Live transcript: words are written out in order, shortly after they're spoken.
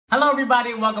Hello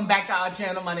everybody and welcome back to our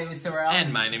channel. My name is Terrell.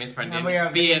 And my name is Brendan. And we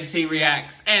are BNT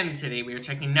Reacts. And today we are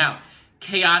checking out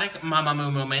Chaotic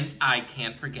Mamamoo Moments I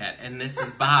Can't Forget. And this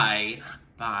is by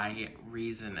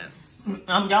Resonance.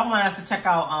 Y'all want us to check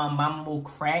out mamamoo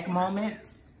crack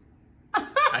moments?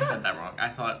 I said that wrong. I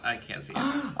can't see it.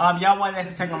 Y'all wanted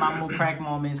us to check out mamamoo crack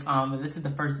moments. This is the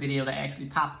first video that actually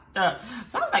popped up.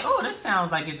 So I was like, oh, this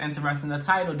sounds like it's interesting. The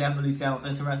title definitely sounds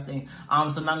interesting.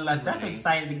 So nonetheless, definitely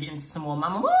excited to get into some more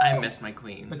mamamoo. I missed my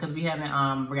queen. Because we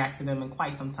haven't reacted to them in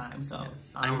quite some time. So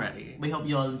yes, I'm ready. We hope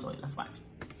you all enjoy. Let's watch.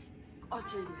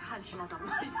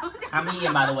 I'm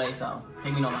eating, by the way, so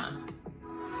take me no mind.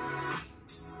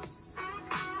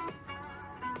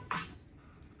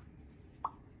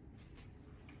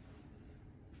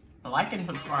 Like and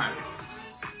subscribe.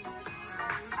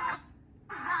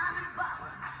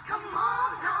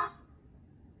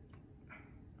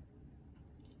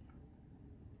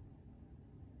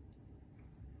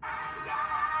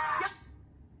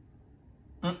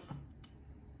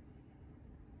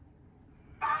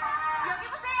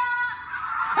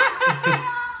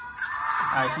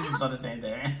 Alright, she's gonna say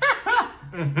there.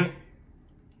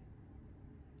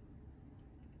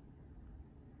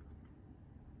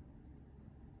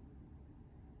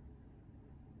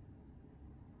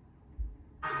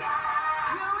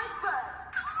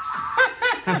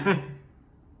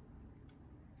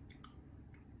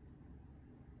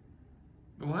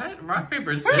 What? Rock,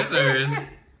 paper, scissors?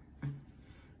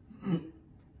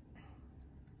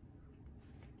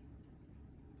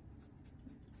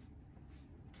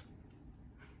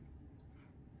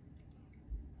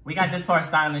 We got this part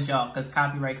stylish, y'all, because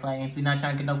copyright claims. We're not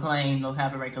trying to get no claim, no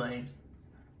copyright claims.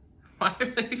 Why are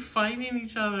they fighting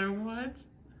each other? What?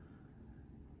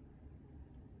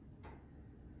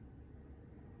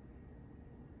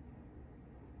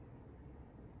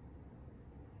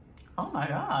 Oh my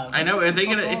god. I know, I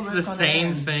think it's the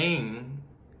same thing.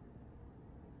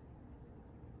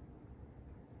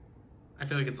 I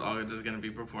feel like it's all just gonna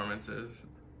be performances.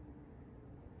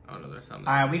 Oh no, there's something.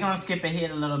 Alright, we're gonna skip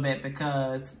ahead a little bit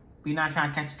because we're not trying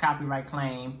to catch a copyright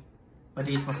claim with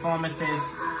these performances.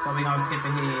 So we're gonna skip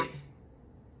ahead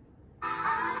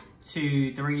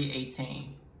to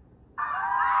 3:18.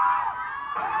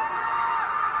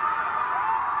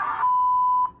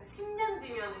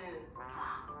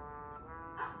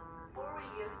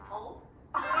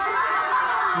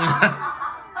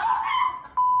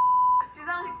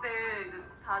 시상식 때 이제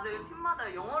다들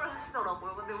팀마다 영어를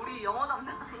하시더라고요. 근데 우리 영어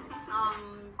담당.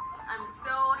 I'm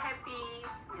so happy.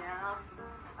 Yes.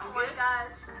 Oh my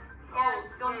gosh. Oh,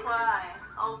 don't cry.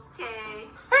 Okay.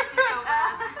 Thank you so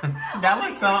much. That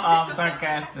was so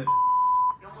sarcastic.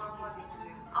 영어로 한마디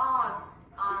해주세요.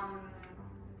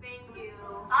 Thank you.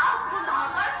 아, 그거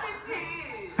나갈 수 있지.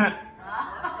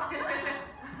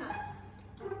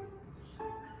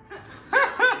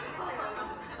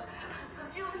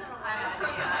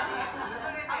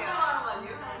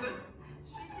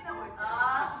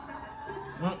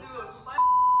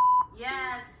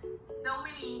 Yes, so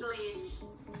many English.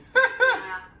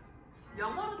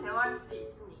 영어로 대화할 수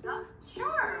있으니까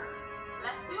sure,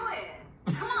 let's do it.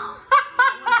 Come on.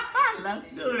 Let's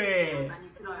do it. 많이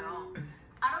들어요.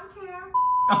 I don't care.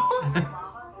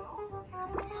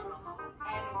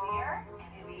 And we're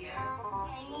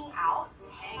hanging out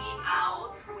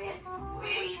with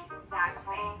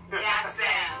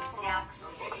Jackson.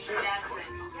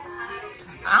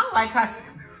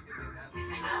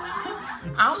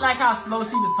 I don't like how slow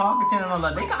she was talking to them.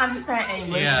 They can understand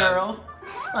English, girl.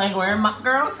 Like where my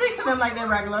girl speaks to them like they're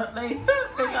regular. They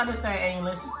can understand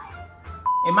English.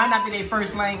 It might not be their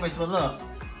first language, but look.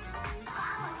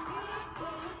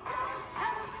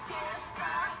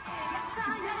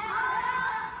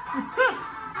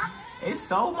 It's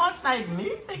so much like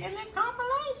music in this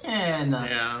compilation.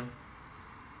 Yeah.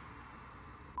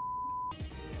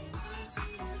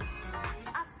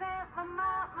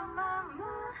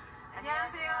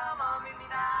 안녕하세요,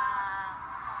 마음입니다.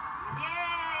 예.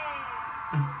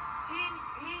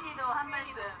 휘인이도 한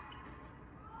말씀.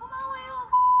 고마워요.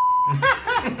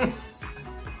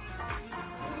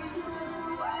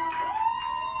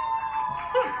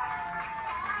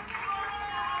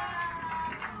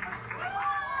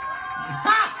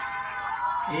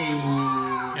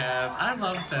 Yes, I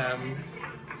love them.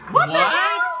 What?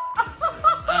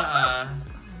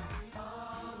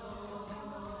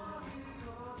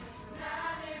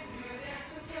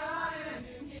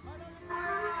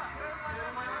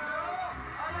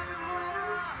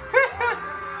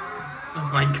 Oh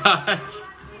my gosh.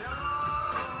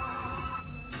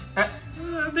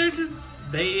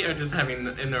 They are just having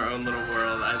in their own little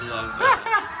world. I love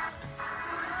that.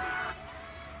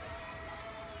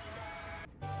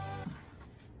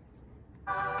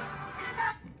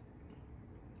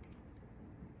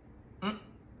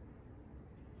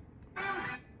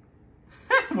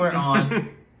 We're on.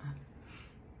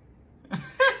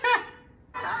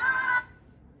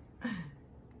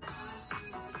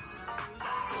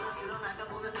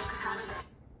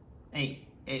 Hey.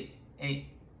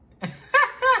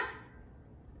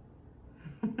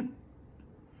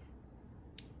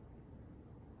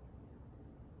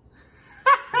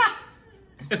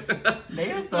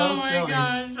 They are so oh my silly.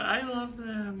 gosh, I love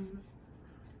them.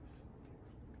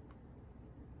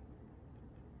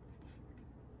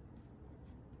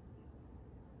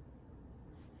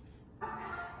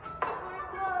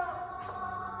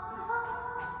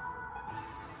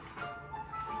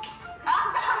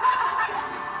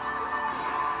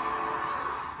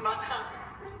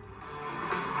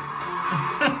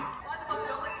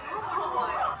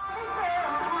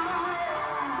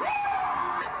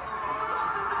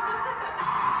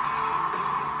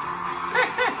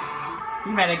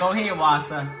 You better go ahead,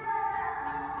 Wassa.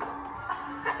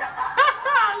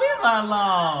 Leave her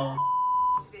alone.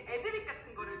 애드립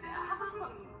같은 거를 이제 하고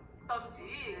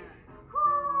싶었던지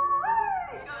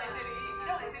이런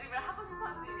애드립을 하고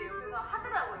싶었는지 이제 옆에서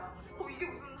하더라고요. 이게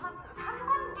무슨 한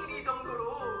사관끼리 정도로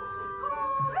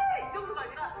이 정도가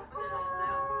아니라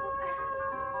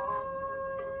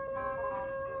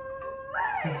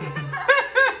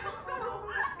정도로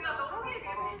내가 너무 길게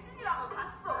혜진이라고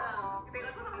봤어.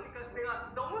 내가 쳐다보니까 내가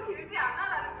너무 길지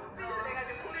않아라는 눈빛을 내가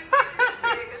이제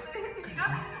보내주는데 그랬더니 혜진이가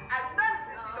안다는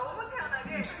듯이 너무 태연하게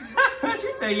She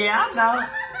said, yeah, I know.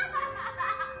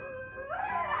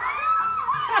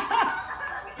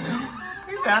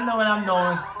 He said, I know what I'm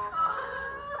doing.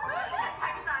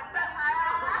 자기도 안다는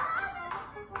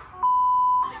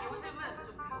근데 요즘은 좀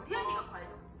별이 언니가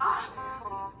과해졌어.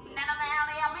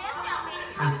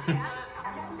 아니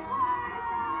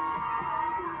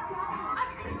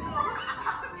그리고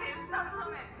자꾸 제 인사를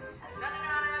처음에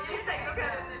나나나나 이랬다 이렇게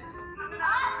해야 되는데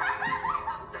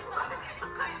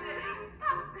아까 이제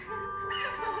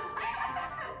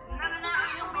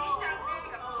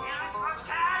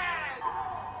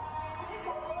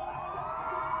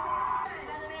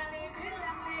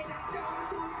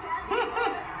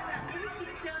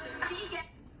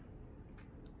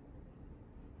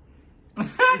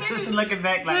They're just looking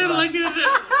back like, They're look. looking at it.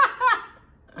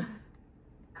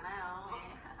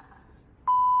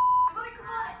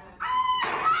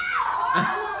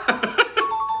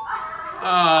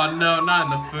 Oh no, not in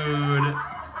the food.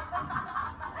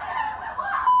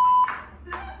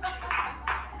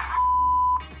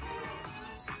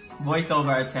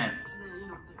 Voiceover attempts.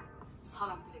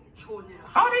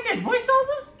 Oh, they did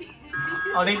voiceover?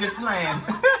 Oh, they just playing.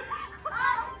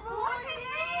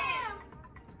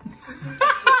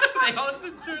 They all have to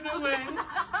turn away.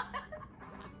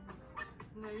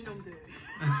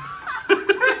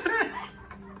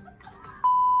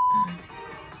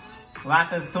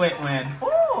 Wassa's twit win.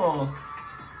 Ooh.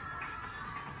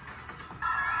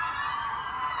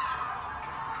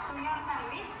 동영상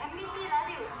및 MBC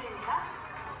라디오 우주입니다.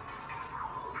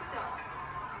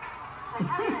 자,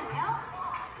 3위는요.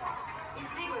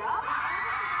 있지고요.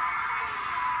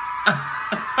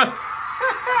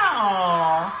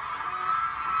 Aww.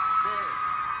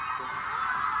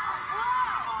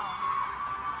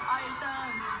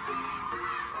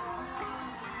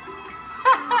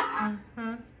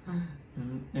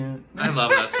 I love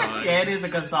that song. Yeah, it is a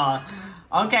good song.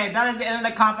 Okay, that is the end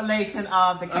of the compilation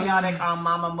of the chaotic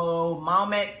mamamoo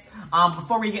moments.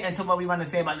 Before we get into what we want to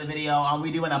say about the video,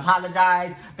 we do want to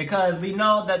apologize because we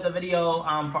know that the video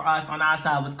for us on our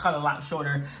side was cut a lot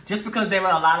shorter just because there were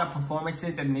a lot of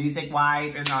performances and music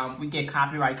wise, and we get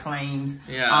copyright claims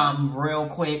real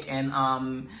quick,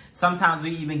 and sometimes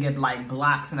we even get like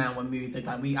blocks now with music.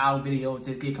 Like our videos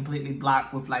just get completely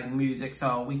blocked with like music,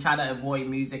 so we try to avoid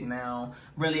music now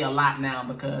really a lot now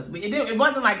because it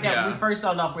wasn't like that when we first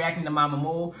started off reacting to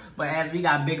mamamoo, but as we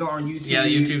got bigger on YouTube,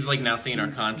 YouTube's like now seeing our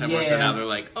content more, so now they're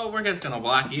like, oh, we're just gonna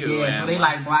block you. So they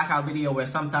like block our video where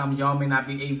sometimes y'all may not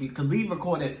be able, because we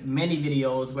recorded many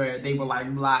videos where they were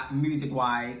like blocked music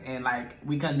wise, and like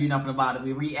we couldn't do nothing about it.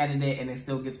 We re-edited it and it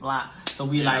still gets blocked. So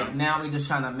we like now we just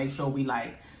trying to make sure we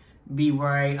like be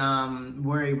very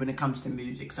worried when it comes to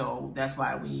music. So that's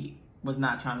why we was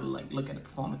not trying to like look at the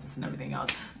performances and everything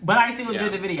else. But I still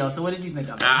did the video. So what did you think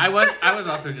of it? I was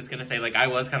also just gonna say, like, I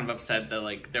was kind of upset that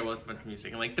like there was a bunch of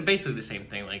music and like basically the same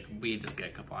thing. Like we just get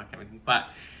a couple of everything. But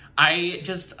I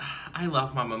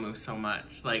love mamamoo so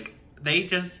much. Like they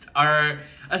just are,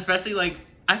 especially like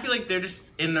I feel like they're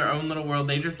just in their own little world.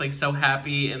 They just like so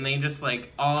happy, and they just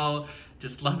like all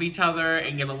just love each other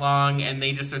and get along, and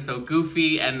they just are so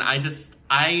goofy, and I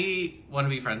want to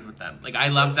be friends with them. Like, I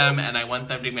love them, and I want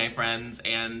them to be my friends,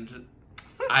 and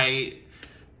I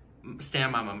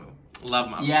stand mamamoo. Love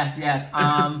Mamamoo. Yes.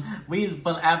 We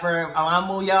forever,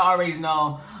 mamamoo, y'all already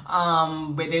know,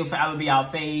 but they will forever be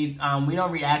our faves. We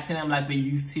don't react to them like we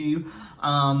used to.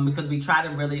 Because we try to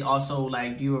really also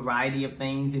like do a variety of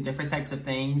things and different types of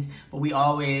things, but we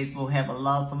always will have a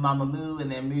love for Mamamoo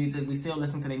and their music. We still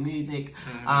listen to their music,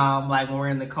 like when we're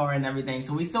in the car and everything.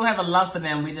 So we still have a love for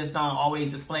them. We just don't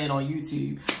always display it on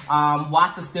YouTube.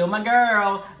 Wasa's still my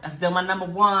girl. That's still my number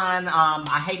one.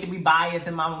 I hate to be biased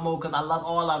in Mamamoo because I love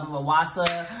all of them, but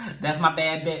Wasa, that's my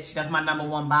bad bitch. That's my number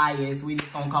one bias. We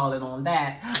just gonna call it on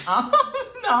that.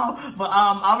 No, but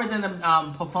other than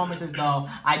the performances though,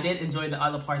 I did enjoy the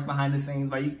other parts behind the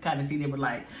scenes where you kind of see they were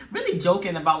like really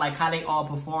joking about like how they all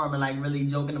perform and like really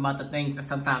joking about the things that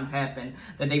sometimes happen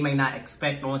that they may not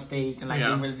expect on stage, and like they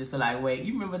really just be like, wait,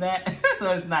 you remember that?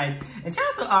 So it's nice. And shout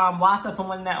out to Wasa for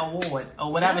winning that award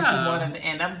or whatever she won at the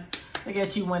end. Look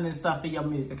at you winning stuff for your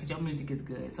music, because your music is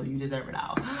good, so you deserve it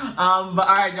all. But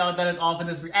alright, y'all, that is all for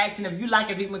this reaction. If you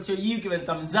like it, please make sure you give it a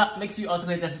thumbs up. Make sure you also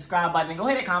hit that subscribe button and go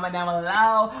ahead and comment down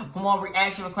below for more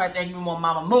reaction requests, and more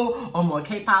Mamamoo or more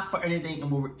K-pop or anything,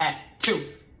 and we'll react to.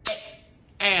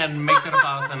 And make sure to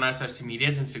follow us on our social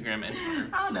medias, Instagram and Twitter.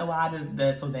 I don't know why I just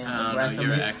did so damn aggressively.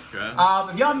 You're extra.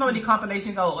 If y'all know any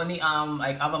compilations or any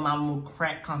like other Mamamoo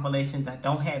crack compilations that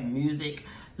don't have music,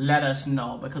 let us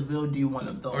know, because we'll do one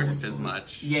of those. Or just as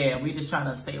much. Yeah, we just trying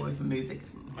to stay away from music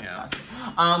as much Yeah. as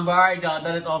possible. But alright, y'all,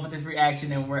 that is all for this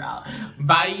reaction, and we're out.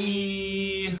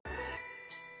 Bye.